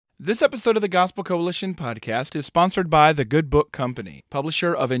This episode of the Gospel Coalition podcast is sponsored by The Good Book Company,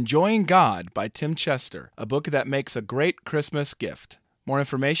 publisher of Enjoying God by Tim Chester, a book that makes a great Christmas gift. More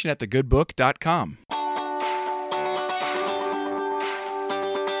information at thegoodbook.com.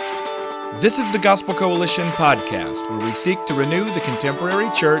 This is the Gospel Coalition podcast, where we seek to renew the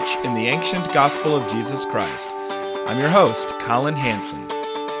contemporary church in the ancient gospel of Jesus Christ. I'm your host, Colin Hansen.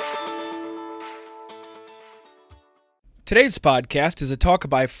 Today's podcast is a talk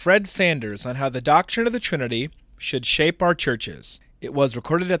by Fred Sanders on how the doctrine of the Trinity should shape our churches. It was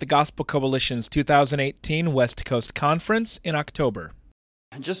recorded at the Gospel Coalition's 2018 West Coast Conference in October.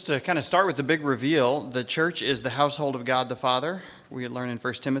 Just to kind of start with the big reveal, the church is the household of God the Father. We learn in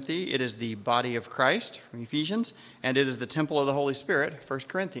 1 Timothy, it is the body of Christ from Ephesians, and it is the temple of the Holy Spirit, 1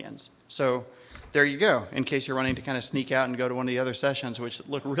 Corinthians. So there you go, in case you're wanting to kind of sneak out and go to one of the other sessions, which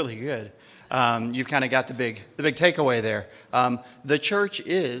look really good. You've kind of got the big takeaway there. The church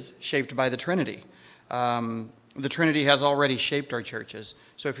is shaped by the Trinity. The Trinity has already shaped our churches.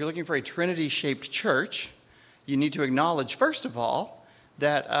 So if you're looking for a Trinity-shaped church, you need to acknowledge, first of all,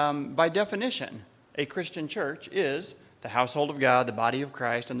 that by definition, a Christian church is the household of God, the body of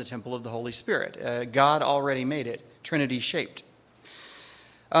Christ, and the temple of the Holy Spirit. God already made it Trinity-shaped.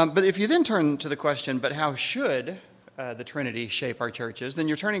 But if you then turn to the question, but how should the Trinity shape our churches, then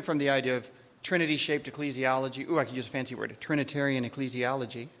you're turning from the idea of Trinity-shaped ecclesiology. I could use a fancy word, Trinitarian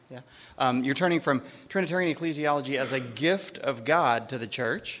ecclesiology. Yeah, you're turning from Trinitarian ecclesiology as a gift of God to the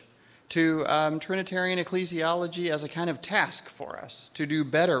church to Trinitarian ecclesiology as a kind of task for us to do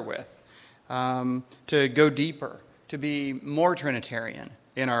better with, to go deeper, to be more Trinitarian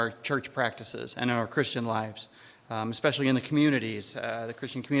in our church practices and in our Christian lives, especially in the communities, the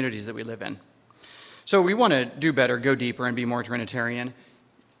Christian communities that we live in. So we want to do better, go deeper, and be more Trinitarian.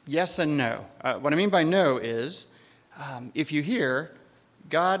 Yes and no. What I mean by no is, if you hear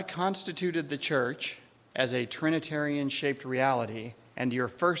God constituted the church as a Trinitarian-shaped reality, and your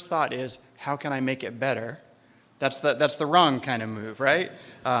first thought is, how can I make it better? That's the wrong kind of move, right?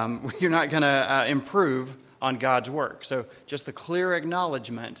 You're not going to improve on God's work. So just the clear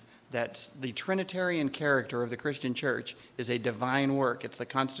acknowledgement that the Trinitarian character of the Christian church is a divine work. It's the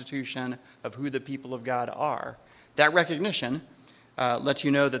constitution of who the people of God are. That recognition lets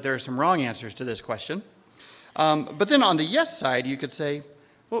you know that there are some wrong answers to this question. But then on the yes side, you could say,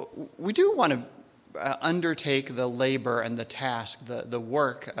 well, we do want to undertake the labor and the task, the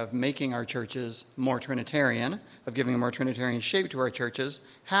work of making our churches more Trinitarian, of giving a more Trinitarian shape to our churches.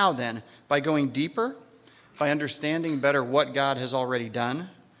 How then? By going deeper, by understanding better what God has already done,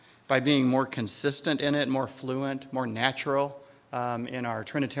 by being more consistent in it, more fluent, more natural in our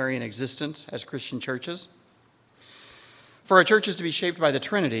Trinitarian existence as Christian churches. For our churches to be shaped by the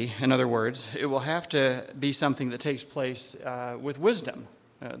Trinity, in other words, it will have to be something that takes place with wisdom,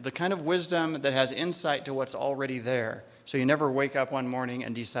 the kind of wisdom that has insight to what's already there. So you never wake up one morning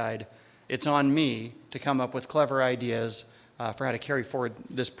and decide, it's on me to come up with clever ideas for how to carry forward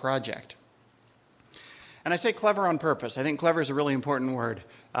this project. And I say clever on purpose. I think clever is a really important word.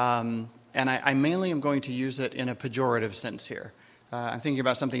 And I mainly am going to use it in a pejorative sense here. I'm thinking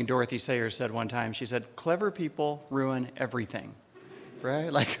about something Dorothy Sayers said one time. She said, clever people ruin everything,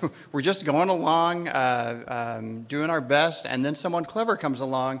 right? Like, we're just going along, doing our best, and then someone clever comes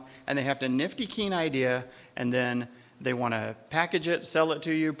along, and they have a nifty, keen idea, and then they want to package it, sell it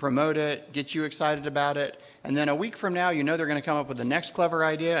to you, promote it, get you excited about it, and then a week from now, you know they're going to come up with the next clever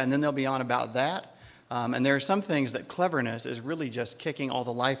idea, and then they'll be on about that. And there are some things that cleverness is really just kicking all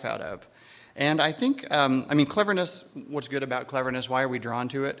the life out of. And I think, cleverness, what's good about cleverness? Why are we drawn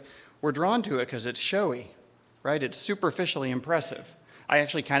to it? We're drawn to it because it's showy, right? It's superficially impressive. I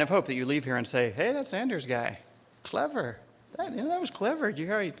actually kind of hope that you leave here and say, hey, that Sanders guy, clever. That was clever. Did you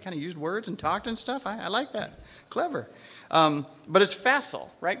hear how he kind of used words and talked and stuff? I like that. Clever. But it's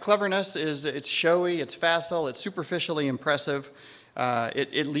facile, right? Cleverness it's showy, it's facile, it's superficially impressive.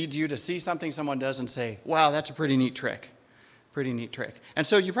 It leads you to see something someone does and say, wow, that's a pretty neat trick. Pretty neat trick. And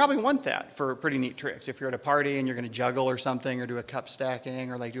so you probably want that for pretty neat tricks. If you're at a party and you're going to juggle or something or do a cup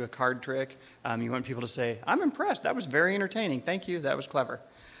stacking or like do a card trick, you want people to say, I'm impressed. That was very entertaining. Thank you. That was clever.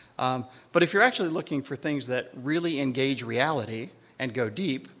 But if you're actually looking for things that really engage reality and go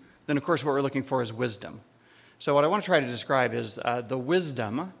deep, then of course what we're looking for is wisdom. So what I want to try to describe is the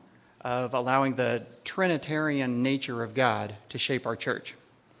wisdom of allowing the Trinitarian nature of God to shape our church.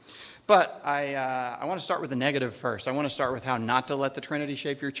 But I want to start with the negative first. I want to start with how not to let the Trinity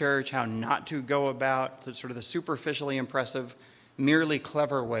shape your church, how not to go about the superficially impressive, merely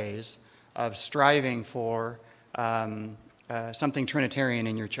clever ways of striving for something Trinitarian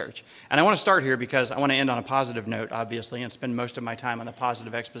in your church. And I want to start here because I want to end on a positive note, obviously, and spend most of my time on the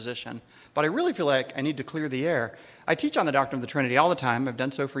positive exposition. But I really feel like I need to clear the air. I teach on the doctrine of the Trinity all the time. I've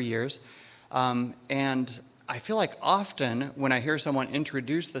done so for years. And I feel like often when I hear someone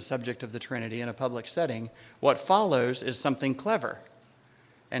introduce the subject of the Trinity in a public setting, what follows is something clever.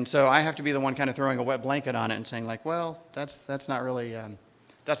 And so I have to be the one kind of throwing a wet blanket on it and saying, like, well, that's not really...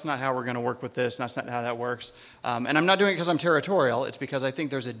 that's not how we're going to work with this. That's not how that works. And I'm not doing it because I'm territorial. It's because I think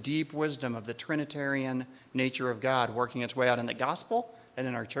there's a deep wisdom of the Trinitarian nature of God working its way out in the gospel and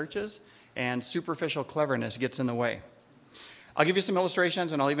in our churches, and superficial cleverness gets in the way. I'll give you some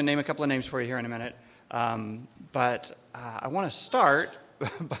illustrations, and I'll even name a couple of names for you here in a minute. But I want to start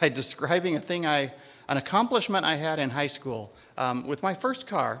by describing an accomplishment I had in high school with my first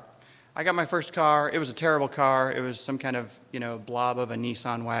car. I got my first car. It was a terrible car. It was some kind of, blob of a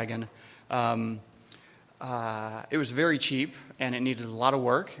Nissan wagon. It was very cheap, and it needed a lot of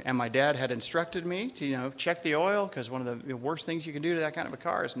work. And my dad had instructed me to, check the oil, because one of the worst things you can do to that kind of a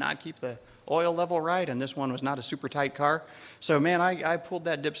car is not keep the oil level right. And this one was not a super tight car. So, man, I pulled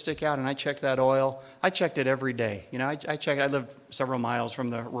that dipstick out, and I checked that oil. I checked it every day. I checked. I lived several miles from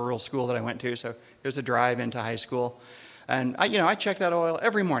the rural school that I went to, so it was a drive into high school. And I checked that oil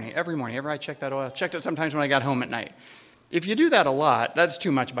every morning. Ever I checked that oil. Checked it sometimes when I got home at night. If you do that a lot, that's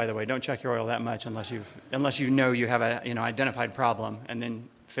too much, by the way. Don't check your oil that much unless you know you have a identified problem, and then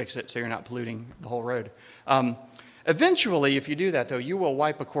fix it so you're not polluting the whole road. Eventually, if you do that, though, you will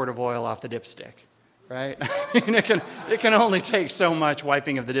wipe a quart of oil off the dipstick, right? It can only take so much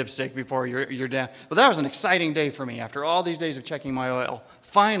wiping of the dipstick before you're down. But that was an exciting day for me. After all these days of checking my oil,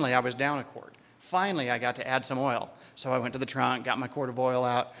 finally I was down a quart. Finally, I got to add some oil. So I went to the trunk, got my quart of oil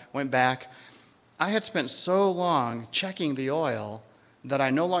out, went back. I had spent so long checking the oil that I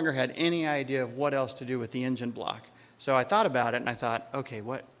no longer had any idea of what else to do with the engine block. So I thought about it, and I thought, okay,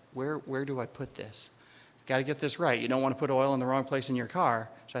 where do I put this? Got to get this right. You don't want to put oil in the wrong place in your car.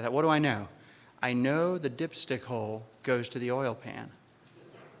 So I thought, what do I know? I know the dipstick hole goes to the oil pan.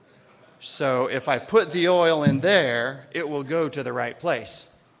 So if I put the oil in there, it will go to the right place.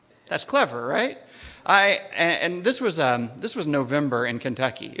 That's clever, right? And this was November in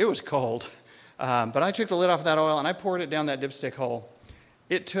Kentucky. It was cold, but I took the lid off of that oil and I poured it down that dipstick hole.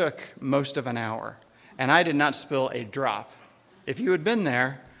 It took most of an hour, and I did not spill a drop. If you had been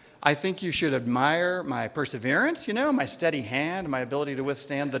there, I think you should admire my perseverance, my steady hand, my ability to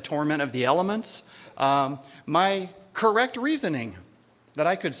withstand the torment of the elements, my correct reasoning that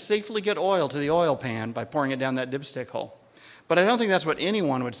I could safely get oil to the oil pan by pouring it down that dipstick hole. But I don't think that's what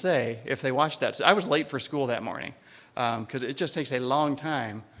anyone would say if they watched that. So I was late for school that morning because it just takes a long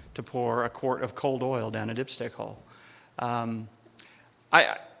time to pour a quart of cold oil down a dipstick hole. And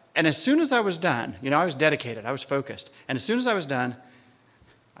as soon as I was done, I was dedicated, I was focused. And as soon as I was done,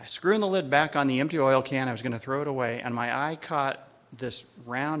 I screwed the lid back on the empty oil can. I was going to throw it away, and my eye caught this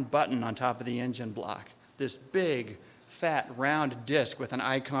round button on top of the engine block, this big, fat, round disc with an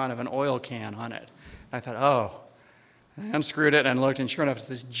icon of an oil can on it. And I thought, oh. I unscrewed it and looked, and sure enough, it's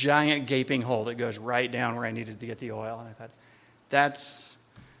this giant gaping hole that goes right down where I needed to get the oil. And I thought, that's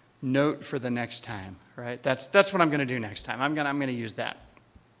note for the next time, right? That's what I'm going to do next time. I'm going to use that.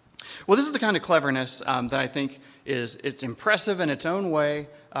 Well, this is the kind of cleverness that I think it's impressive in its own way,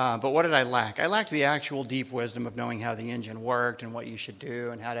 but what did I lack? I lacked the actual deep wisdom of knowing how the engine worked and what you should do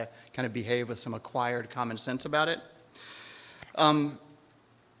and how to kind of behave with some acquired common sense about it.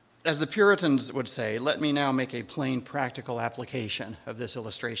 As the Puritans would say, let me now make a plain practical application of this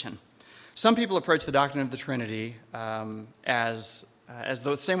illustration. Some people approach the doctrine of the Trinity as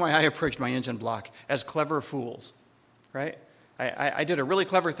the same way I approached my engine block, as clever fools, right? I did a really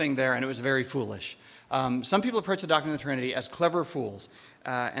clever thing there, and it was very foolish. Some people approach the doctrine of the Trinity as clever fools,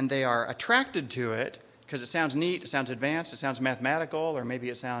 and they are attracted to it because it sounds neat, it sounds advanced, it sounds mathematical, or maybe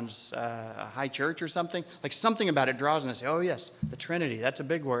it sounds high church or something. Like something about it draws them and say, oh yes, the Trinity, that's a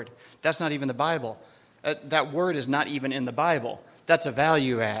big word. That's not even the Bible. That word is not even in the Bible. That's a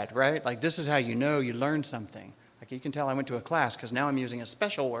value add, right? Like this is how you know you learned something. Like you can tell I went to a class because now I'm using a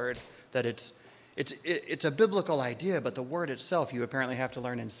special word that it's a biblical idea, but the word itself you apparently have to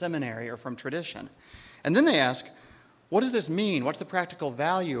learn in seminary or from tradition. And then they ask, what does this mean? What's the practical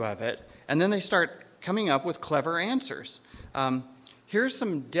value of it? And then they start coming up with clever answers. Here's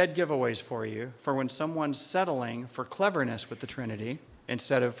some dead giveaways for you for when someone's settling for cleverness with the Trinity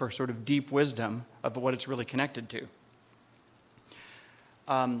instead of for sort of deep wisdom of what it's really connected to.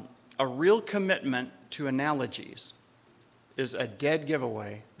 A real commitment to analogies is a dead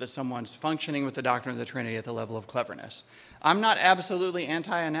giveaway that someone's functioning with the doctrine of the Trinity at the level of cleverness. I'm not absolutely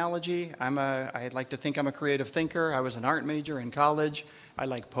anti-analogy. I like to think I'm a creative thinker. I was an art major in college. I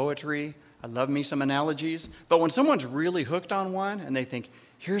like poetry. I love me some analogies. But when someone's really hooked on one and they think,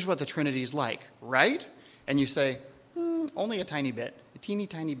 here's what the Trinity's like, right? And you say, only a tiny bit, a teeny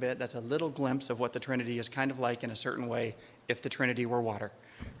tiny bit. That's a little glimpse of what the Trinity is kind of like in a certain way if the Trinity were water,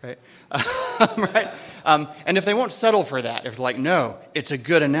 right? Right? And if they won't settle for that, if they're like, no, it's a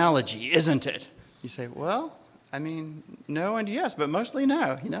good analogy, isn't it? You say, well, I mean, no and yes, but mostly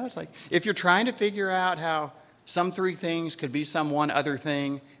no. You know, it's like if you're trying to figure out how some three things could be some one other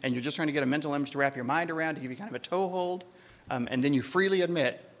thing, and you're just trying to get a mental image to wrap your mind around to give you kind of a toehold, and then you freely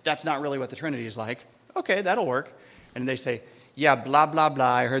admit that's not really what the Trinity is like, okay, that'll work. And they say, yeah, blah, blah, blah,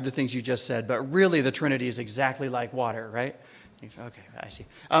 I heard the things you just said, but really the Trinity is exactly like water, right? Okay, I see.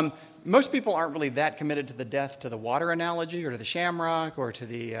 Most people aren't really that committed to the death to the water analogy or to the shamrock or to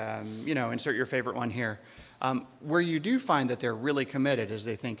the, insert your favorite one here. Where you do find that they're really committed is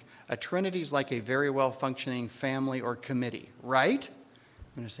they think a Trinity is like a very well-functioning family or committee, right?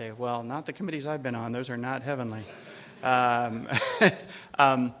 I'm going to say, well, not the committees I've been on. Those are not heavenly.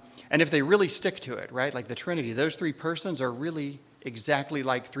 And if they really stick to it, right, like the Trinity, those three persons are really exactly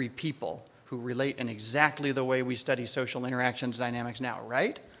like three people who relate in exactly the way we study social interactions dynamics now,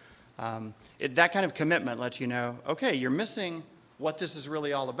 right? That kind of commitment lets you know, okay, you're missing what this is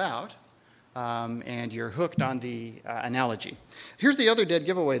really all about, and you're hooked on the analogy. Here's the other dead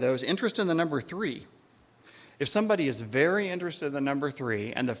giveaway, though, is interest in the number 3. If somebody is very interested in the number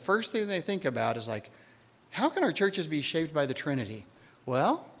 3, and the first thing they think about is like, how can our churches be shaped by the Trinity?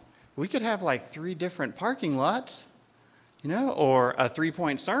 Well, we could have like 3 different parking lots, or a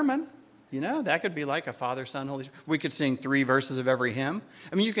 3-point sermon. That could be like a Father, Son, Holy Spirit. We could sing 3 verses of every hymn.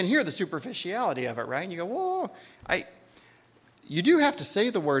 I mean, you can hear the superficiality of it, right? And you go, whoa, you do have to say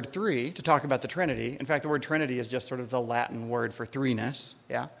the word 3 to talk about the Trinity. In fact, the word Trinity is just sort of the Latin word for threeness,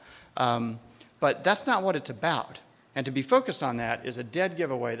 yeah? But that's not what it's about. And to be focused on that is a dead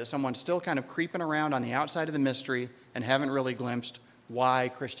giveaway that someone's still kind of creeping around on the outside of the mystery and haven't really glimpsed why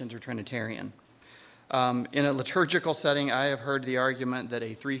Christians are Trinitarian. In a liturgical setting, I have heard the argument that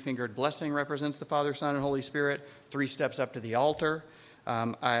a 3-fingered blessing represents the Father, Son, and Holy Spirit, 3 steps up to the altar.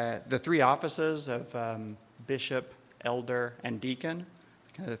 The 3 offices of bishop, elder, and deacon,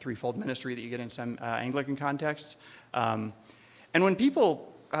 kind of the threefold ministry that you get in some Anglican contexts. And when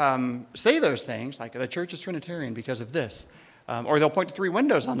people say those things, like the church is Trinitarian because of this, or they'll point to 3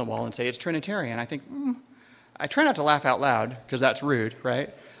 windows on the wall and say it's Trinitarian, I think, I try not to laugh out loud because that's rude,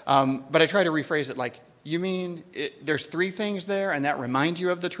 right? But I try to rephrase it like, you mean there's 3 things there and that reminds you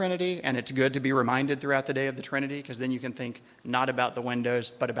of the Trinity, and it's good to be reminded throughout the day of the Trinity because then you can think not about the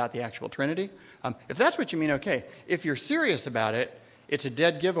windows but about the actual Trinity? If that's what you mean, okay. If you're serious about it, it's a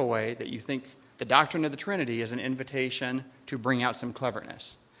dead giveaway that you think the doctrine of the Trinity is an invitation to bring out some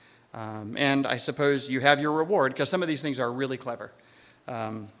cleverness. And I suppose you have your reward because some of these things are really clever,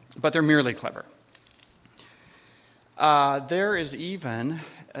 but they're merely clever. There was even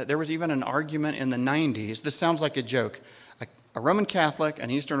an argument in the 90s. This sounds like a joke. A Roman Catholic,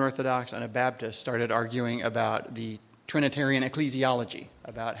 an Eastern Orthodox, and a Baptist started arguing about the Trinitarian ecclesiology,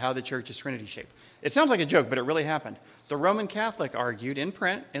 about how the church is Trinity shaped. It sounds like a joke, but it really happened. The Roman Catholic argued in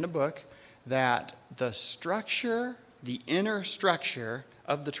print, in a book, that the structure, the inner structure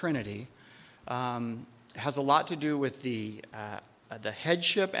of the Trinity has a lot to do with the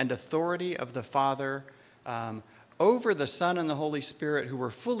headship and authority of the Father over the Son and the Holy Spirit, who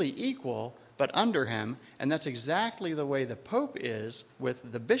were fully equal, but under him. And that's exactly the way the Pope is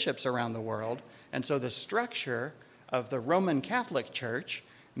with the bishops around the world. And so the structure of the Roman Catholic Church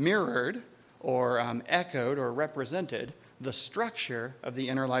mirrored or echoed or represented the structure of the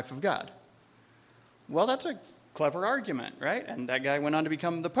inner life of God. Well, that's a clever argument, right? And that guy went on to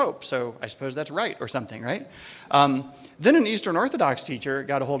become the Pope, so I suppose that's right or something, right? Then an Eastern Orthodox teacher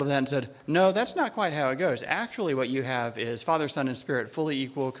got a hold of that and said, no, that's not quite how it goes. Actually, what you have is Father, Son, and Spirit fully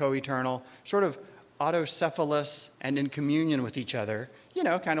equal, co-eternal, sort of autocephalous and in communion with each other,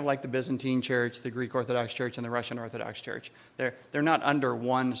 kind of like the Byzantine Church, the Greek Orthodox Church, and the Russian Orthodox Church. They're not under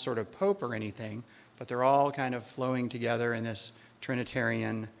one sort of Pope or anything, but they're all kind of flowing together in this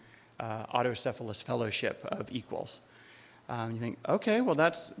Trinitarian autocephalous fellowship of equals. You think, okay, well,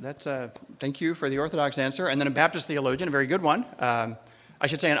 that's thank you for the Orthodox answer. And then a Baptist theologian, a very good one, I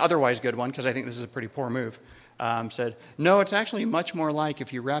should say an otherwise good one, because I think this is a pretty poor move, said, no, it's actually much more like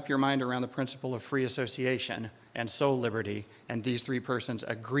if you wrap your mind around the principle of free association and soul liberty, and these 3 persons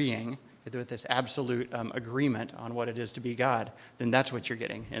agreeing with this absolute agreement on what it is to be God, then that's what you're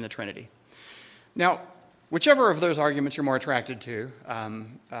getting in the Trinity. Now, Whichever of those arguments you're more attracted to,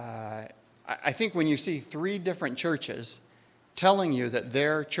 I think when you see three different churches telling you that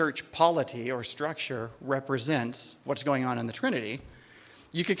their church polity or structure represents what's going on in the Trinity,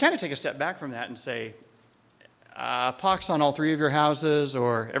 you could kind of take a step back from that and say, pox on all three of your houses,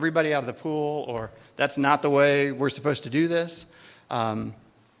 or everybody out of the pool, or that's not the way we're supposed to do this. And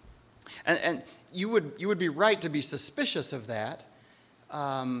you would be right to be suspicious of that,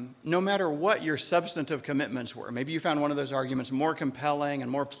 no matter what your substantive commitments were. Maybe you found one of those arguments more compelling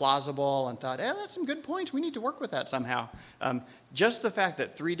and more plausible and thought, that's some good points. We need to work with that somehow. Just the fact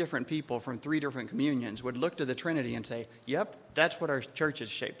that three different people from three different communions would look to the Trinity and say, yep, that's what our church is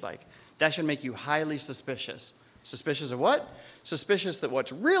shaped like. That should make you highly suspicious. Suspicious of what? Suspicious that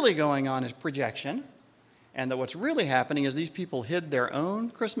what's really going on is projection, and that what's really happening is these people hid their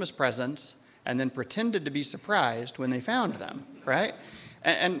own Christmas presents and then pretended to be surprised when they found them, right?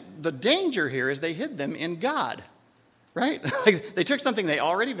 And the danger here is they hid them in God, right? Like they took something they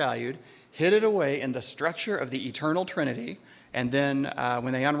already valued, hid it away in the structure of the eternal Trinity, and then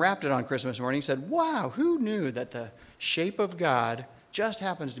when they unwrapped it on Christmas morning, said, wow, who knew that the shape of God just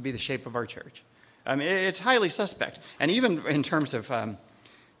happens to be the shape of our church? I mean, it's highly suspect. And even in terms of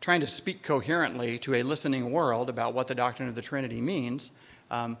trying to speak coherently to a listening world about what the doctrine of the Trinity means,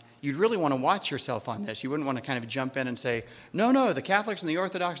 you'd really want to watch yourself on this. You wouldn't want to kind of jump in and say, no, the Catholics and the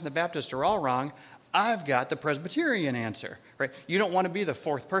Orthodox and the Baptists are all wrong. I've got the Presbyterian answer, right? You don't want to be the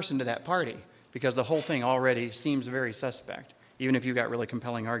fourth person to that party because the whole thing already seems very suspect, even if you've got really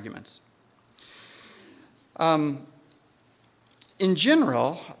compelling arguments. In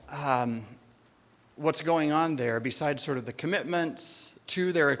general, what's going on there, besides sort of the commitments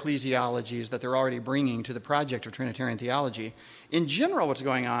to their ecclesiologies that they're already bringing to the project of Trinitarian theology, in general what's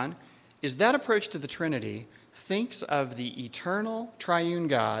going on is that approach to the Trinity thinks of the eternal triune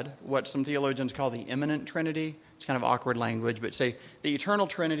God, what some theologians call the immanent Trinity. It's kind of awkward language, but say the eternal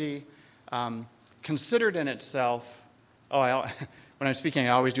Trinity considered in itself. When I'm speaking,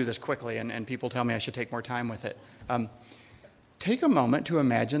 I always do this quickly, and people tell me I should take more time with it. Take a moment to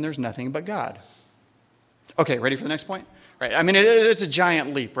imagine there's nothing but God. Okay, ready for the next point? Right. I mean, it's a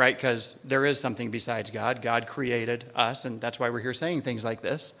giant leap, right? Because there is something besides God. God created us, and that's why we're here saying things like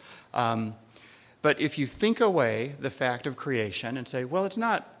this. But if you think away the fact of creation and say, well, it's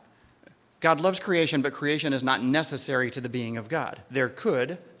not, God loves creation, but creation is not necessary to the being of God. There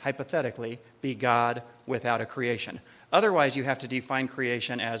could, hypothetically, be God without a creation. Otherwise, you have to define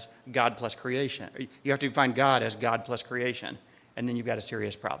creation as God plus creation. You have to define God as God plus creation, and then you've got a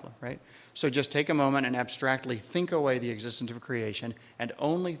serious problem, right? So just take a moment and abstractly think away the existence of creation and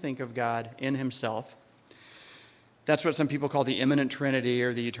only think of God in himself. That's what some people call the immanent Trinity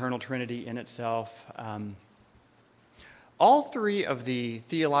or the eternal Trinity in itself. All three of the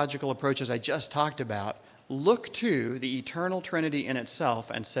theological approaches I just talked about look to the eternal Trinity in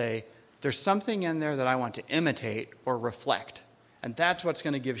itself and say, there's something in there that I want to imitate or reflect. And that's what's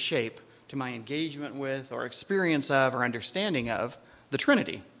going to give shape to my engagement with or experience of or understanding of the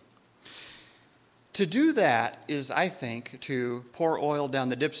Trinity. To do that is, I think, to pour oil down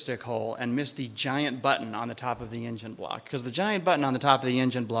the dipstick hole and miss the giant button on the top of the engine block. Because the giant button on the top of the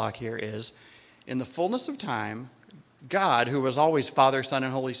engine block here is, in the fullness of time, God, who was always Father, Son,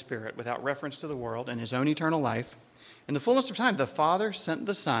 and Holy Spirit, without reference to the world and his own eternal life, in the fullness of time, the Father sent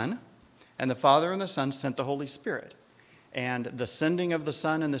the Son, and the Father and the Son sent the Holy Spirit. And the sending of the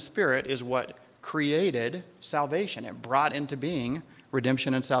Son and the Spirit is what created salvation. It brought into being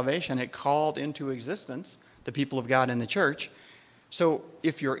redemption and salvation. It called into existence the people of God in the church. So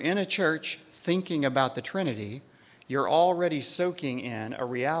if you're in a church thinking about the Trinity, you're already soaking in a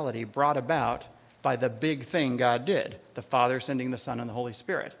reality brought about by the big thing God did, the Father sending the Son and the Holy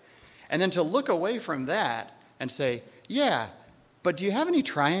Spirit. And then to look away from that and say, yeah, but do you have any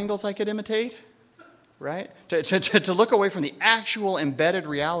triangles I could imitate? Right? To look away from the actual embedded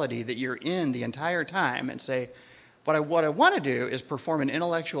reality that you're in the entire time and say, what I want to do is perform an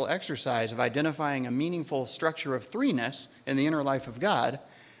intellectual exercise of identifying a meaningful structure of threeness in the inner life of God,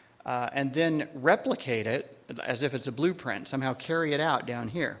 and then replicate it as if it's a blueprint, somehow carry it out down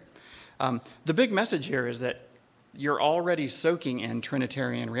here. The big message here is that you're already soaking in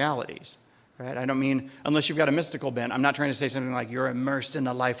Trinitarian realities. Right? I don't mean, unless you've got a mystical bent, I'm not trying to say something like you're immersed in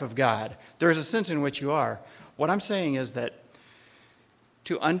the life of God. There is a sense in which you are. What I'm saying is that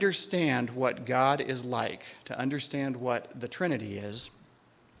to understand what God is like, to understand what the Trinity is,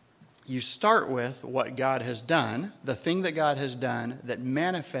 you start with what God has done, the thing that God has done that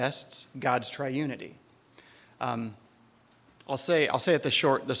manifests God's triunity. I'll say it the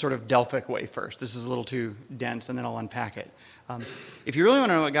sort of Delphic way first. This is a little too dense, and then I'll unpack it. If you really want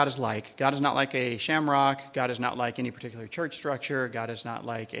to know what God is not like a shamrock. God is not like any particular church structure. God is not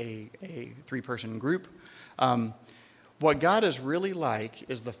like a three-person group. What God is really like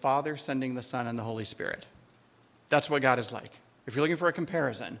is the Father sending the Son and the Holy Spirit. That's what God is like. If you're looking for a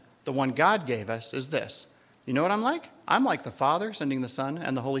comparison, the one God gave us is this. You know what I'm like? I'm like the Father sending the Son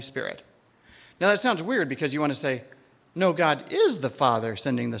and the Holy Spirit. Now that sounds weird because you want to say, no, God is the Father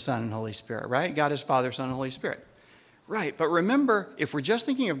sending the Son and Holy Spirit, right? God is Father, Son, and Holy Spirit. Right, but remember, if we're just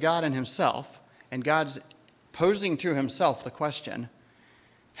thinking of God and himself, and God's posing to himself the question,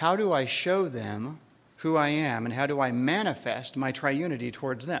 how do I show them who I am, and how do I manifest my triunity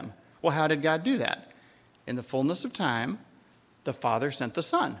towards them? Well, how did God do that? In the fullness of time, the Father sent the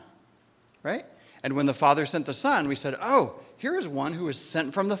Son, right? And when the Father sent the Son, we said, oh, here is one who is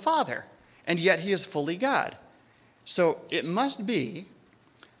sent from the Father, and yet he is fully God. So it must be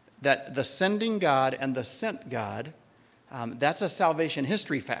that the sending God and the sent God, that's a salvation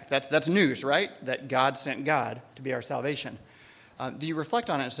history fact. That's news, right? That God sent God to be our salvation. Do you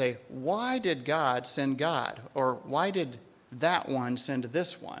reflect on it and say, why did God send God? Or why did that one send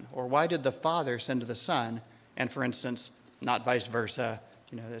this one? Or why did the Father send the Son? And for instance, not vice versa.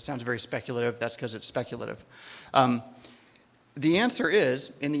 You know, that sounds very speculative. That's because it's speculative. The answer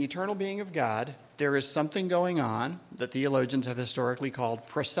is, in the eternal being of God, there is something going on that theologians have historically called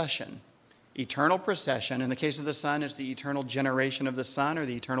procession. Eternal procession. In the case of the Son, it's the eternal generation of the Son or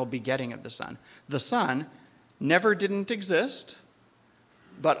the eternal begetting of the Son. The Son never didn't exist,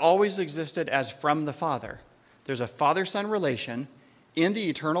 but always existed as from the Father. There's a father-son relation in the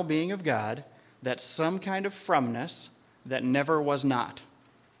eternal being of God that's some kind of fromness that never was not.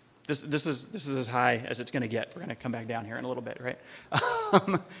 This is as high as it's going to get. We're going to come back down here in a little bit, right?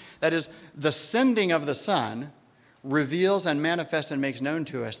 That is, the sending of the Son reveals and manifests and makes known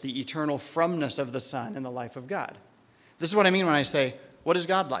to us the eternal fromness of the Son in the life of God. This is what I mean when I say, what is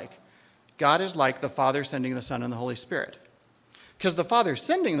God like? God is like the Father sending the Son and the Holy Spirit. Because the Father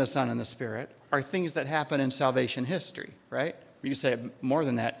sending the Son and the Spirit are things that happen in salvation history, right? You can say more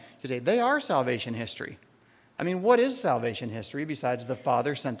than that. You can say they are salvation history. I mean, what is salvation history besides the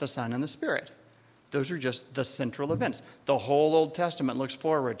Father sent the Son and the Spirit? Those are just the central events. The whole Old Testament looks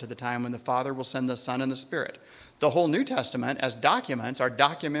forward to the time when the Father will send the Son and the Spirit. The whole New Testament, as documents, are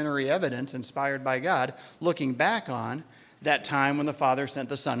documentary evidence inspired by God, looking back on that time when the Father sent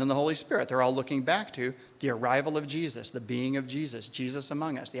the Son and the Holy Spirit. They're all looking back to the arrival of Jesus, the being of Jesus, Jesus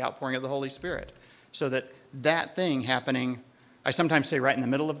among us, the outpouring of the Holy Spirit. So that thing happening, I sometimes say right in the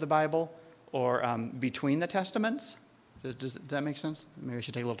middle of the Bible, or between the Testaments. Does that make sense? Maybe I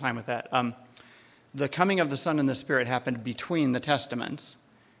should take a little time with that. The coming of the Son and the Spirit happened between the Testaments,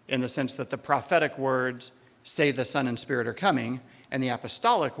 in the sense that the prophetic words say the Son and Spirit are coming, and the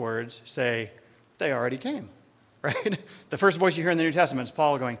apostolic words say they already came, right? The first voice you hear in the New Testament is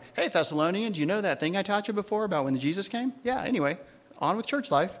Paul going, hey, Thessalonians, you know that thing I taught you before about when Jesus came? Yeah, anyway, on with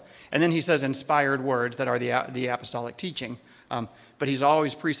church life. And then he says inspired words that are the apostolic teaching. But he's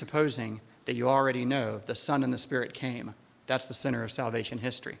always presupposing that you already know the Son and the Spirit came. That's the center of salvation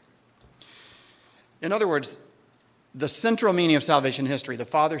history. In other words, the central meaning of salvation history, the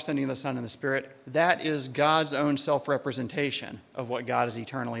Father sending the Son and the Spirit, that is God's own self-representation of what God is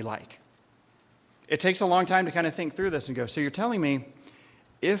eternally like. It takes a long time to kind of think through this and go, so you're telling me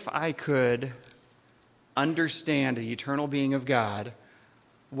if I could understand the eternal being of God,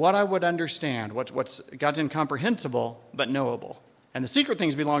 what I would understand, what's God's incomprehensible but knowable. And the secret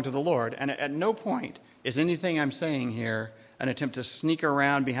things belong to the Lord. And at no point is anything I'm saying here an attempt to sneak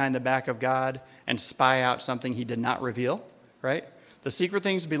around behind the back of God and spy out something he did not reveal, right? The secret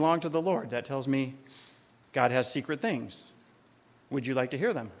things belong to the Lord. That tells me God has secret things. Would you like to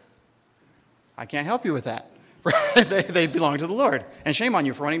hear them? I can't help you with that. Right? They belong to the Lord. And shame on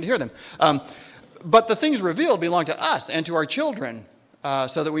you for wanting to hear them. But the things revealed belong to us and to our children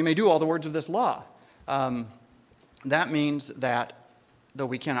so that we may do all the words of this law. That means that though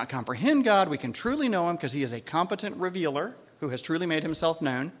we cannot comprehend God, we can truly know him because he is a competent revealer who has truly made himself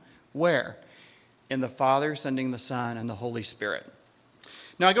known. Where? In the Father sending the Son and the Holy Spirit.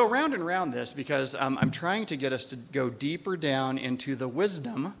 Now, I go round and round this because I'm trying to get us to go deeper down into the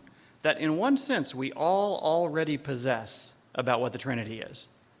wisdom that in one sense we all already possess about what the Trinity is,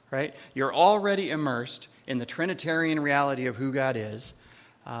 right? You're already immersed in the Trinitarian reality of who God is.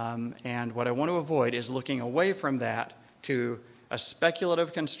 And what I want to avoid is looking away from that to a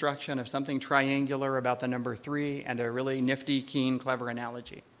speculative construction of something triangular about the number 3 and a really nifty, keen, clever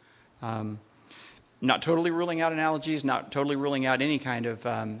analogy. Not totally ruling out analogies, not totally ruling out any kind of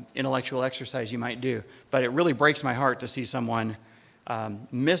intellectual exercise you might do, but it really breaks my heart to see someone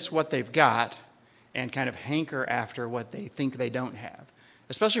miss what they've got and kind of hanker after what they think they don't have,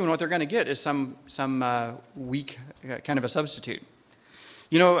 especially when what they're going to get is some weak kind of a substitute.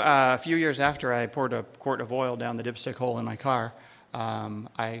 You know, a few years after I poured a quart of oil down the dipstick hole in my car,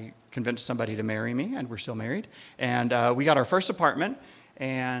 I convinced somebody to marry me, and we're still married. And we got our first apartment,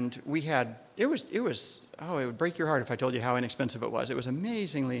 and we had, it would break your heart if I told you how inexpensive it was. It was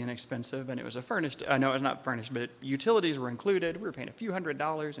amazingly inexpensive, and it was a furnished, no, it was not furnished, but utilities were included. We were paying a few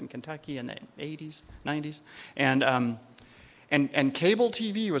 $100s in Kentucky in the 80s, 90s. And cable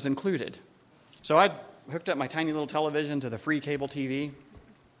TV was included. So I hooked up my tiny little television to the free cable TV,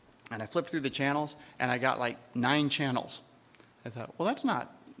 and I flipped through the channels, and I got like 9 channels. I thought, well, that's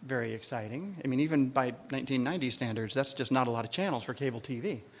not very exciting. I mean, even by 1990 standards, that's just not a lot of channels for cable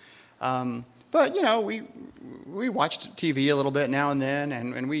TV. But, you know, we watched TV a little bit now and then,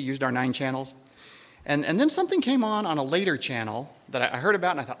 and we used our 9 channels. And then something came on a later channel that I heard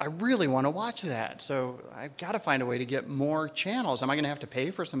about, and I thought, I really want to watch that. So I've got to find a way to get more channels. Am I going to have to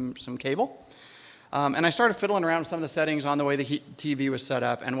pay for some cable? And I started fiddling around with some of the settings on the way the TV was set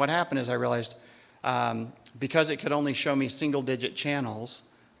up. And what happened is I realized because it could only show me single-digit channels,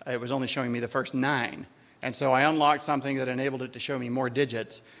 it was only showing me the first 9. And so I unlocked something that enabled it to show me more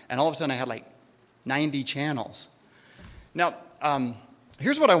digits. And all of a sudden I had like 90 channels. Now,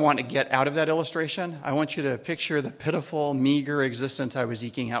 here's what I want to get out of that illustration. I want you to picture the pitiful, meager existence I was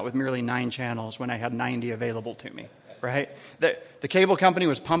eking out with merely 9 channels when I had 90 available to me, right? The cable company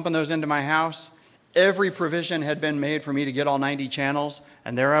was pumping those into my house. Every provision had been made for me to get all 90 channels,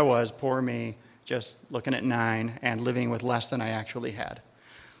 and there I was, poor me, just looking at 9 and living with less than I actually had.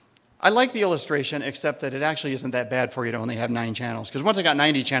 I like the illustration, except that it actually isn't that bad for you to only have 9 channels, because once I got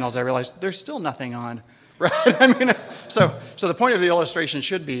 90 channels, I realized there's still nothing on, right? I mean, so the point of the illustration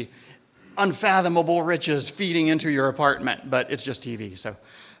should be unfathomable riches feeding into your apartment, but it's just TV. So,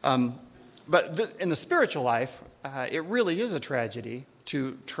 but in the spiritual life, it really is a tragedy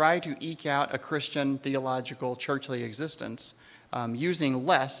to try to eke out a Christian, theological, churchly existence using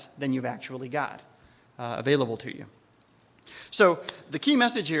less than you've actually got available to you. So the key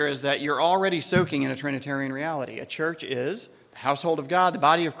message here is that you're already soaking in a Trinitarian reality. A church is the household of God, the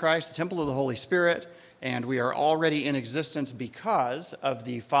body of Christ, the temple of the Holy Spirit, and we are already in existence because of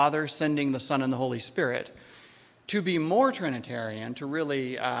the Father sending the Son and the Holy Spirit. To be more Trinitarian, to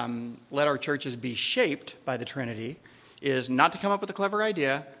really let our churches be shaped by the Trinity, is not to come up with a clever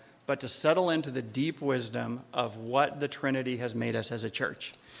idea, but to settle into the deep wisdom of what the Trinity has made us as a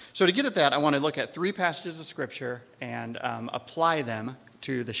church. So to get at that, I want to look at 3 passages of Scripture and apply them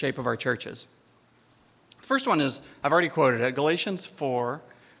to the shape of our churches. The first one is, I've already quoted it, Galatians 4,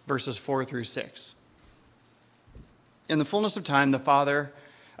 verses 4 through 6. In the fullness of time,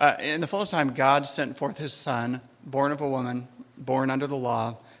 God sent forth his Son, born of a woman, born under the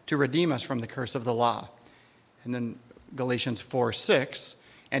law, to redeem us from the curse of the law. And then Galatians 4, 6,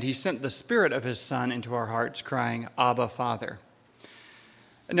 and he sent the Spirit of his Son into our hearts, crying, Abba, Father.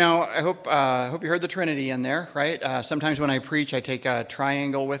 Now, I hope you heard the Trinity in there, right? Sometimes when I preach, I take a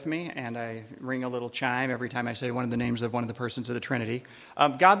triangle with me, and I ring a little chime every time I say one of the names of one of the persons of the Trinity.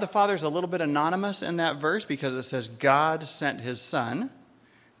 God the Father is a little bit anonymous in that verse because it says God sent his Son.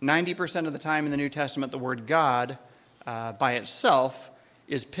 90% of the time in the New Testament, the word God by itself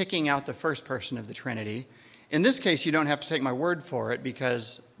is picking out the first person of the Trinity. In this case, you don't have to take my word for it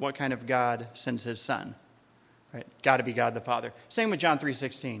because what kind of God sends his Son? Right? Got to be God the Father. Same with John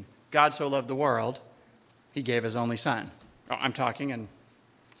 3:16. God so loved the world, he gave his only Son. Oh, I'm talking, and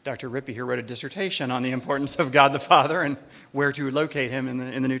Dr. Rippey here wrote a dissertation on the importance of God the Father and where to locate him in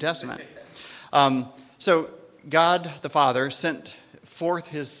the New Testament. So God the Father sent forth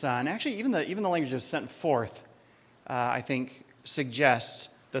his Son. Actually, even the language of sent forth, I think, suggests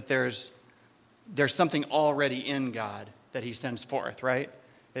that there's something already in God that he sends forth, right?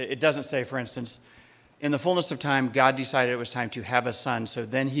 It doesn't say, for instance, in the fullness of time, God decided it was time to have a son, so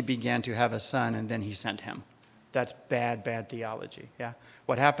then he began to have a son, and then he sent him. That's bad theology, yeah?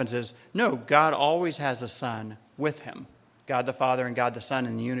 What happens is, no, God always has a son with him. God the Father and God the Son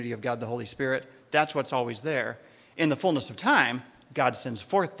in the unity of God the Holy Spirit, that's what's always there. In the fullness of time, God sends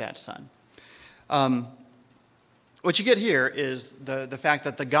forth that Son. What you get here is the fact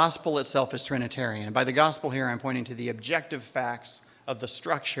that the gospel itself is Trinitarian. And by the gospel here, I'm pointing to the objective facts of the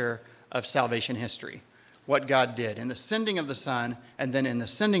structure of salvation history. What God did in the sending of the Son and then in the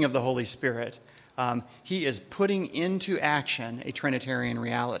sending of the Holy Spirit, he is putting into action a Trinitarian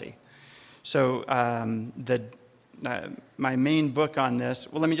reality. So my main book on this,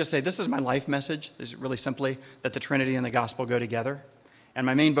 well, let me just say, this is my life message. This is really simply that the Trinity and the gospel go together. And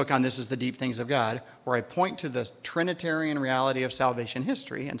my main book on this is The Deep Things of God, where I point to the Trinitarian reality of salvation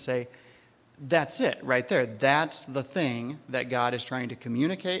history and say, That's it right there. That's the thing that God is trying to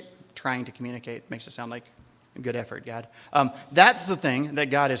communicate. Trying to communicate makes it sound like a good effort, God. That's the thing that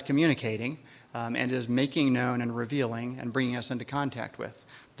God is communicating and is making known and revealing and bringing us into contact with.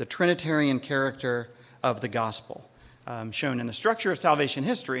 The Trinitarian character of the gospel, shown in the structure of salvation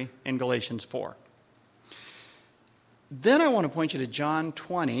history in Galatians 4. Then I want to point you to John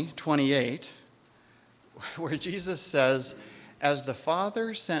 20:28, where Jesus says, "As the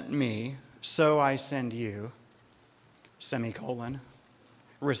Father sent me, so I send you, semicolon,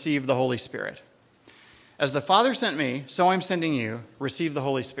 receive the Holy Spirit." As the Father sent me, so I'm sending you, receive the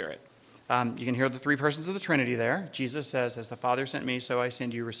Holy Spirit. You can hear the three persons of the Trinity there. Jesus says, as the Father sent me, so I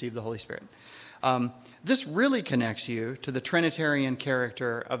send you, receive the Holy Spirit. This really connects you to the Trinitarian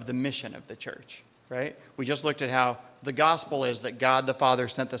character of the mission of the church, right? We just looked at how the gospel is that God the Father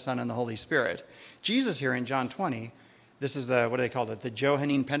sent the Son and the Holy Spirit. Jesus here in John 20, this is what do they call it? The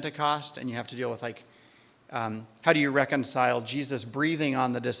Johannine Pentecost, and you have to deal with how do you reconcile Jesus breathing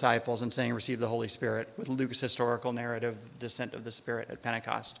on the disciples and saying, receive the Holy Spirit, with Luke's historical narrative, descent of the Spirit at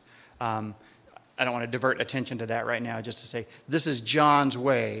Pentecost. I don't want to divert attention to that right now, just to say this is John's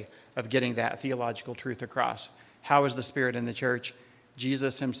way of getting that theological truth across. How is the Spirit in the church?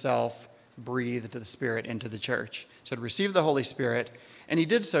 Jesus himself breathed the Spirit into the church. He said, receive the Holy Spirit, and he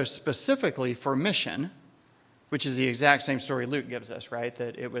did so specifically for mission, which is the exact same story Luke gives us, right?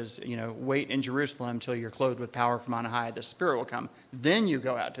 That it was, wait in Jerusalem till you're clothed with power from on high. The Spirit will come. Then you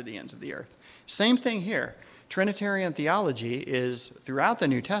go out to the ends of the earth. Same thing here. Trinitarian theology is, throughout the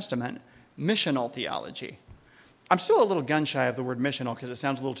New Testament, missional theology. I'm still a little gun-shy of the word missional because it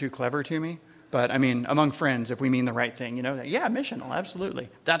sounds a little too clever to me. But, among friends, if we mean the right thing, yeah, missional, absolutely.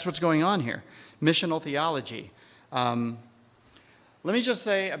 That's what's going on here. Missional theology. Let me just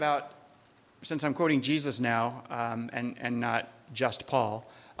say about, since I'm quoting Jesus now, and not just Paul,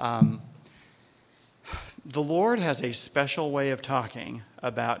 the Lord has a special way of talking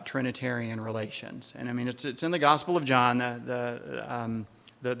about Trinitarian relations. And it's in the Gospel of John, the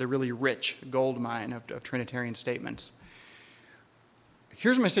really rich gold mine of Trinitarian statements.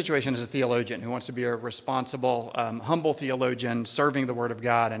 Here's my situation as a theologian who wants to be a responsible, humble theologian serving the Word of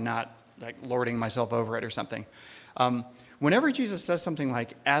God and not like lording myself over it or something. Whenever Jesus says something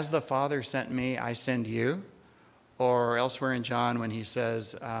like, as the Father sent me, I send you, or elsewhere in John when he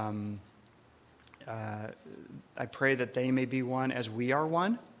says, I pray that they may be one as we are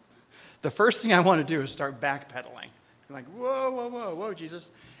one, the first thing I want to do is start backpedaling. I'm like, whoa,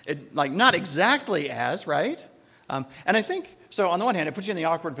 Jesus. Not exactly as, right? And I think, so on the one hand, it puts you in the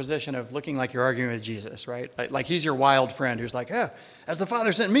awkward position of looking like you're arguing with Jesus, right? Like he's your wild friend who's like, as the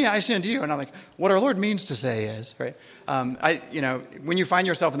Father sent me, I send you. And I'm like, what our Lord means to say is, right? When you find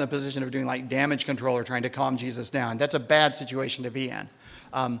yourself in the position of doing like damage control or trying to calm Jesus down, that's a bad situation to be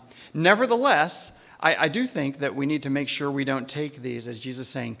in. Nevertheless, I do think that we need to make sure we don't take these as Jesus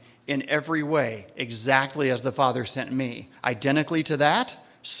saying, in every way, exactly as the Father sent me, identically to that,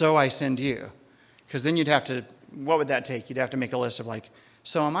 so I send you. Because then you'd have to, what would that take? You'd have to make a list of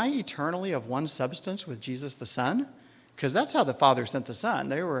so am I eternally of one substance with Jesus the Son? Because that's how the Father sent the Son.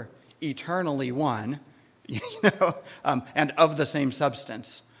 They were eternally one, and of the same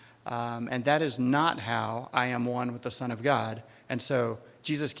substance. And that is not how I am one with the Son of God. And so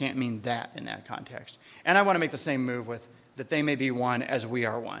Jesus can't mean that in that context. And I want to make the same move with that they may be one as we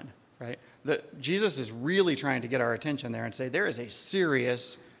are one, right? Jesus is really trying to get our attention there and say there is a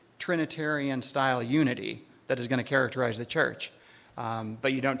serious Trinitarian-style unity that is going to characterize the church.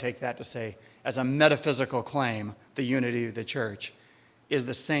 But you don't take that to say, as a metaphysical claim, the unity of the church is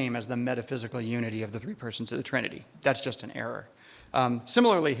the same as the metaphysical unity of the three persons of the Trinity. That's just an error.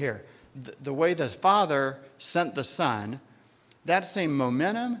 Similarly here, the way the Father sent the Son, that same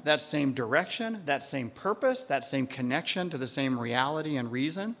momentum, that same direction, that same purpose, that same connection to the same reality and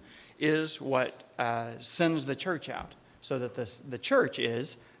reason is what sends the church out. So that the church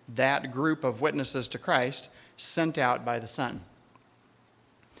is that group of witnesses to Christ sent out by the Son.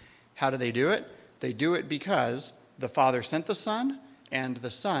 How do they do it? They do it because the Father sent the Son, and the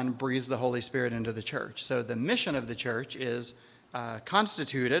Son breathes the Holy Spirit into the church. So the mission of the church is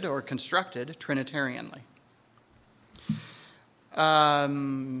constituted or constructed Trinitarianly.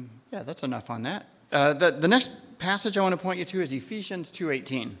 That's enough on that. The next passage I want to point you to is Ephesians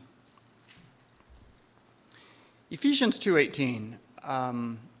 2:18. Ephesians 2:18.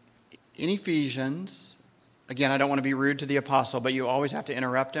 In Ephesians, again, I don't want to be rude to the apostle, but you always have to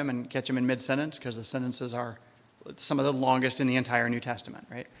interrupt him and catch him in mid-sentence because the sentences are some of the longest in the entire New Testament,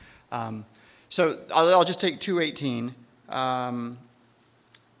 right? So I'll just take 2:18.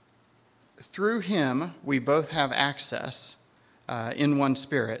 Through him, we both have access in one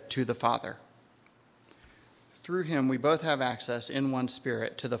Spirit to the Father. through him we both have access in one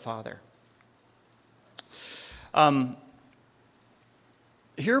Spirit to the Father.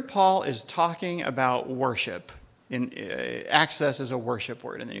 Here Paul is talking about worship. Access is a worship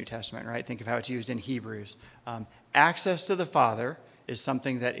word in the New Testament, right? Think of how it's used in Hebrews. Access to the Father is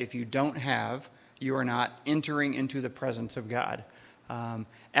something that if you don't have, you are not entering into the presence of God.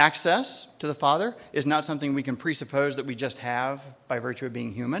 Access to the Father is not something we can presuppose that we just have by virtue of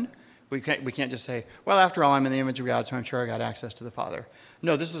being human. We can't just say, well, after all, I'm in the image of God, so I'm sure I got access to the Father.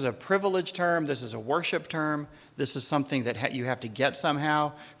 No, this is a privilege term. This is a worship term. This is something that you have to get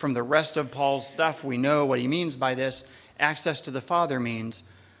somehow. From the rest of Paul's stuff, we know what he means by this. Access to the Father means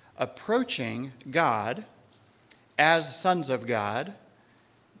approaching God as sons of God,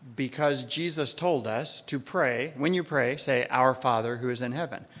 because Jesus told us to pray. When you pray, say, Our Father who is in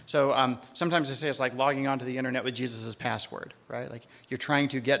heaven. So sometimes I say it's like logging onto the internet with Jesus' password, right? Like you're trying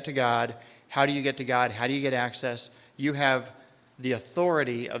to get to God. How do you get to God? How do you get access? You have the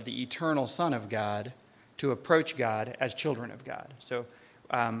authority of the eternal Son of God to approach God as children of God. So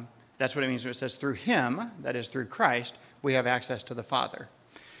that's what it means when it says through him, that is through Christ, we have access to the Father.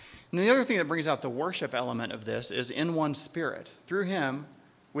 And the other thing that brings out the worship element of this is in one Spirit. Through him,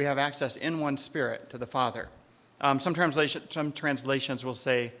 we have access in one Spirit to the Father. Some translations will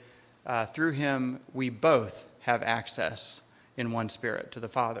say, through him we both have access in one Spirit to the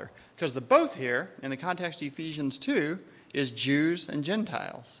Father. Because the both here, in the context of Ephesians 2, is Jews and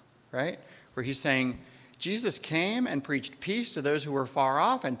Gentiles, right? Where he's saying, Jesus came and preached peace to those who were far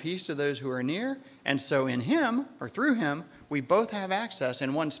off and peace to those who are near. And so in him, or through him, we both have access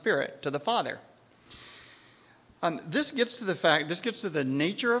in one Spirit to the Father. This gets to the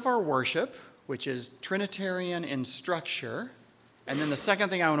nature of our worship, which is Trinitarian in structure. And then the second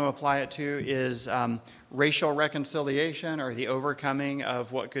thing I want to apply it to is racial reconciliation, or the overcoming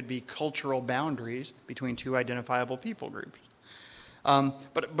of what could be cultural boundaries between two identifiable people groups.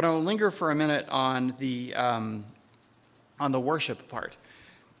 But I'll linger for a minute on the worship part.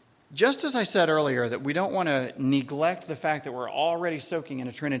 Just as I said earlier that we don't want to neglect the fact that we're already soaking in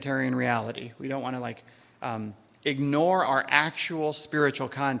a Trinitarian reality. We don't want to ignore our actual spiritual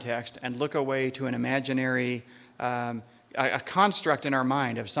context and look away to an imaginary, a construct in our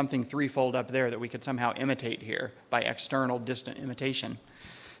mind of something threefold up there that we could somehow imitate here by external, distant imitation.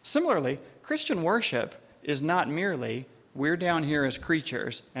 Similarly, Christian worship is not merely we're down here as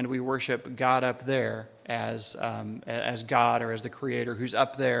creatures and we worship God up there as God or as the Creator who's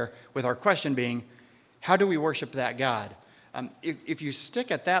up there, with our question being, how do we worship that God? If you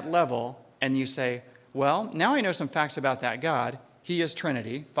stick at that level and you say, well, now I know some facts about that God. He is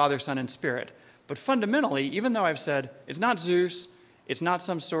Trinity, Father, Son, and Spirit. But fundamentally, even though I've said it's not Zeus, it's not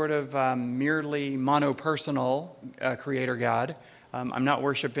some sort of merely monopersonal creator God. I'm not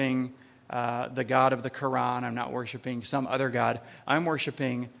worshiping the God of the Quran. I'm not worshiping some other God. I'm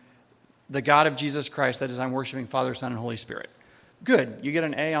worshiping the God of Jesus Christ. That is, I'm worshiping Father, Son, and Holy Spirit. Good. You get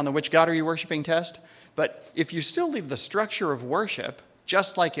an A on the which God are you worshiping test. But if you still leave the structure of worship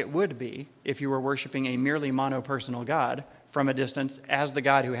just like it would be if you were worshiping a merely monopersonal God from a distance as the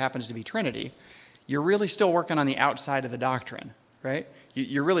God who happens to be Trinity, you're really still working on the outside of the doctrine, right?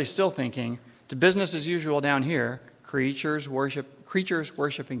 You're really still thinking, it's business as usual down here, creatures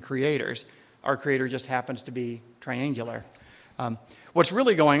worshiping creators. Our Creator just happens to be triangular. What's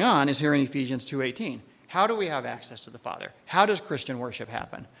really going on is here in Ephesians 2:18. How do we have access to the Father? How does Christian worship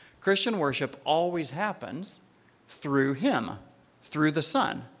happen? Christian worship always happens through him, through the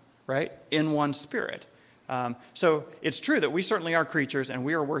Son, right? In one Spirit. So it's true that we certainly are creatures and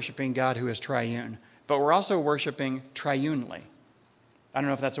we are worshiping God who is triune, but we're also worshiping triunely. I don't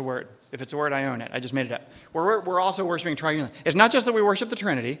know if that's a word. If it's a word, I own it. I just made it up. We're also worshiping triunely. It's not just that we worship the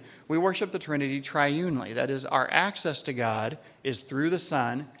Trinity. We worship the Trinity triunely. That is, our access to God is through the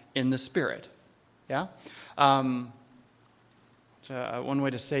Son in the Spirit. Yeah? So one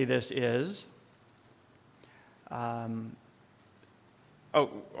way to say this is... yeah.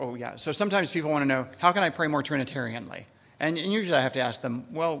 So sometimes people want to know, how can I pray more Trinitarianly? And usually I have to ask them,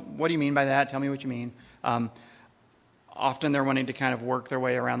 well, what do you mean by that? Tell me what you mean. Often they're wanting to kind of work their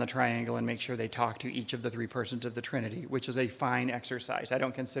way around the triangle and make sure they talk to each of the three persons of the Trinity, which is a fine exercise. I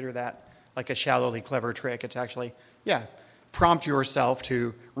don't consider that like a shallowly clever trick. It's actually, prompt yourself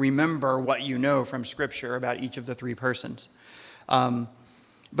to remember what you know from Scripture about each of the three persons.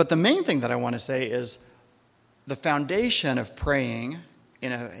 But the main thing that I want to say is the foundation of praying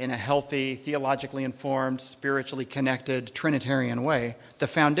in a healthy, theologically informed, spiritually connected Trinitarian way, the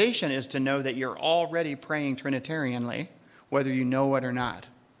foundation is to know that you're already praying Trinitarianly, whether you know it or not,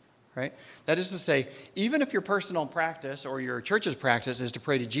 right? That is to say, even if your personal practice or your church's practice is to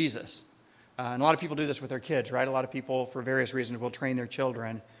pray to Jesus, And a lot of people do this with their kids, right? A lot of people, for various reasons, will train their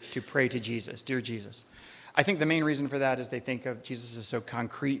children to pray to Jesus, dear Jesus. I think the main reason for that is they think of Jesus as so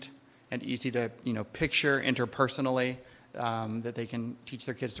concrete and easy to, picture interpersonally, that they can teach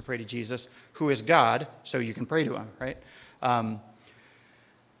their kids to pray to Jesus, who is God, so you can pray to him, right?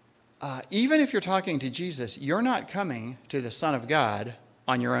 Even if you're talking to Jesus, you're not coming to the Son of God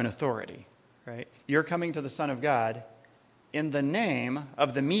on your own authority, right? You're coming to the Son of God in the name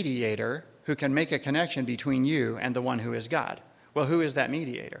of the mediator who can make a connection between you and the one who is God. Well, who is that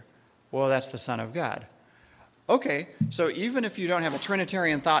mediator? Well, that's the Son of God. Okay, so even if you don't have a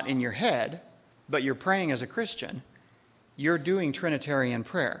Trinitarian thought in your head, but you're praying as a Christian, you're doing Trinitarian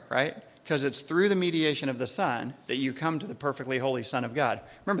prayer, right? Because it's through the mediation of the Son that you come to the perfectly holy Son of God.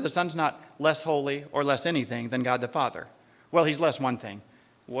 Remember, the Son's not less holy or less anything than God the Father. Well, he's less one thing.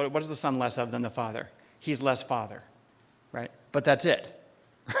 What is the Son less of than the Father? He's less Father, right? But that's it.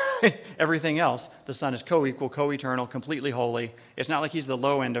 Everything else, the Son is co-equal, co-eternal, completely holy. It's not like he's the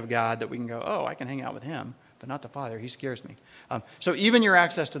low end of God that we can go, oh, I can hang out with him, but not the Father. He scares me. So even your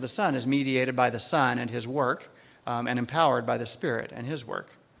access to the Son is mediated by the Son and his work, and empowered by the Spirit and his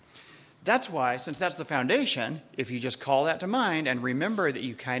work. That's why, since that's the foundation, if you just call that to mind and remember that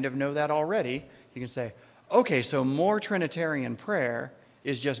you kind of know that already, you can say, okay, so more Trinitarian prayer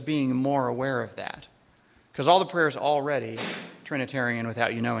is just being more aware of that. Because all the prayer is already Trinitarian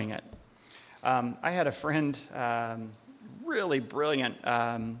without you knowing it. I had a friend, really brilliant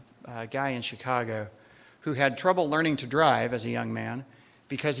guy in Chicago, who had trouble learning to drive as a young man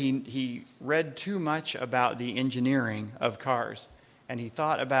because he read too much about the engineering of cars. And he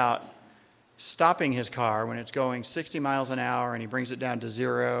thought about stopping his car when it's going 60 miles an hour and he brings it down to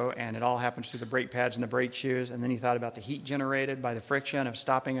 0 and it all happens through the brake pads and the brake shoes. And then he thought about the heat generated by the friction of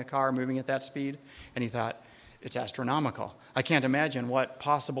stopping a car moving at that speed. And he thought, it's astronomical. I can't imagine what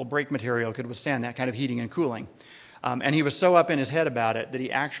possible brake material could withstand that kind of heating and cooling. And he was so up in his head about it that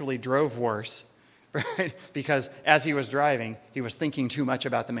he actually drove worse, right? Because as he was driving, he was thinking too much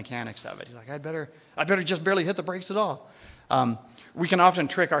about the mechanics of it. He's like, I'd better just barely hit the brakes at all. We can often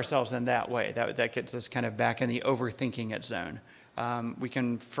trick ourselves in that way. That gets us kind of back in the overthinking it zone. We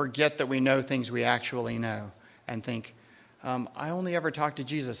can forget that we know things we actually know and think, I only ever talk to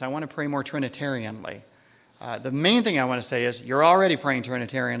Jesus. I want to pray more Trinitarianly. The main thing I want to say is you're already praying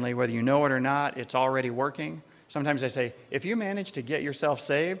Trinitarianly, whether you know it or not. It's already working. Sometimes I say, if you manage to get yourself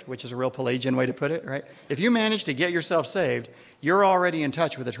saved, which is a real Pelagian way to put it, right? If you manage to get yourself saved, you're already in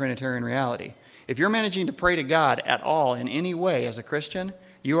touch with the Trinitarian reality. If you're managing to pray to God at all in any way as a Christian,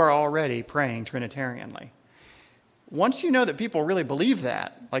 you are already praying Trinitarianly. Once you know that people really believe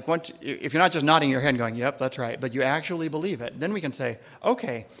that, like if you're not just nodding your head and going, yep, that's right, but you actually believe it, then we can say,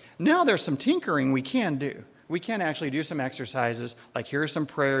 okay, now there's some tinkering we can do. We can actually do some exercises, like here are some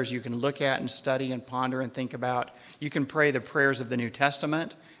prayers you can look at and study and ponder and think about. You can pray the prayers of the New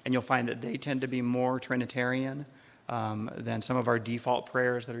Testament, and you'll find that they tend to be more Trinitarian than some of our default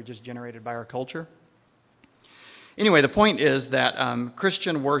prayers that are just generated by our culture. Anyway, the point is that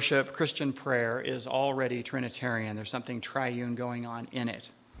Christian worship, Christian prayer is already Trinitarian. There's something triune going on in it.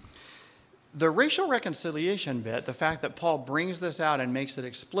 The racial reconciliation bit, the fact that Paul brings this out and makes it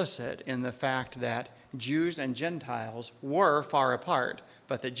explicit in the fact that Jews and Gentiles were far apart,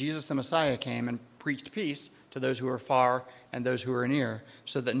 but that Jesus the Messiah came and preached peace to those who are far and those who are near,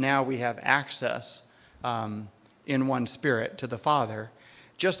 so that now we have access in one spirit to the Father,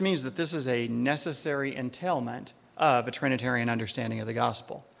 just means that this is a necessary entailment of a Trinitarian understanding of the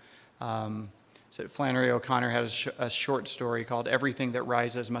gospel. So Flannery O'Connor has a short story called Everything That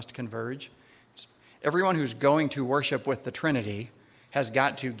Rises Must Converge. Everyone who's going to worship with the Trinity has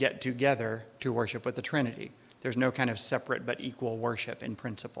got to get together to worship with the Trinity. There's no kind of separate but equal worship in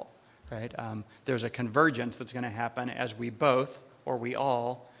principle, right? There's a convergence that's going to happen as we both, or we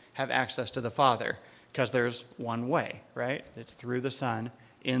all, have access to the Father, because there's one way, right? It's through the Son,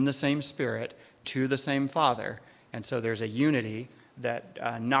 in the same Spirit, to the same Father. And so there's a unity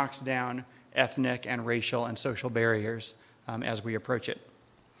that knocks down ethnic and racial and social barriers as we approach it.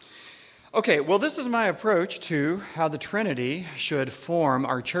 Okay, well, this is my approach to how the Trinity should form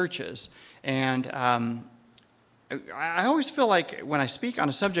our churches. And I always feel like when I speak on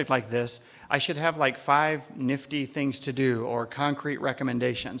a subject like this, I should have like 5 nifty things to do or concrete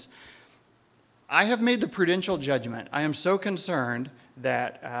recommendations. I have made the prudential judgment. I am so concerned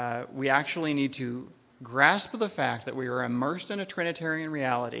that we actually need to grasp the fact that we are immersed in a Trinitarian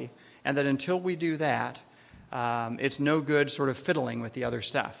reality, and that until we do that, it's no good sort of fiddling with the other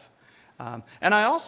stuff. And I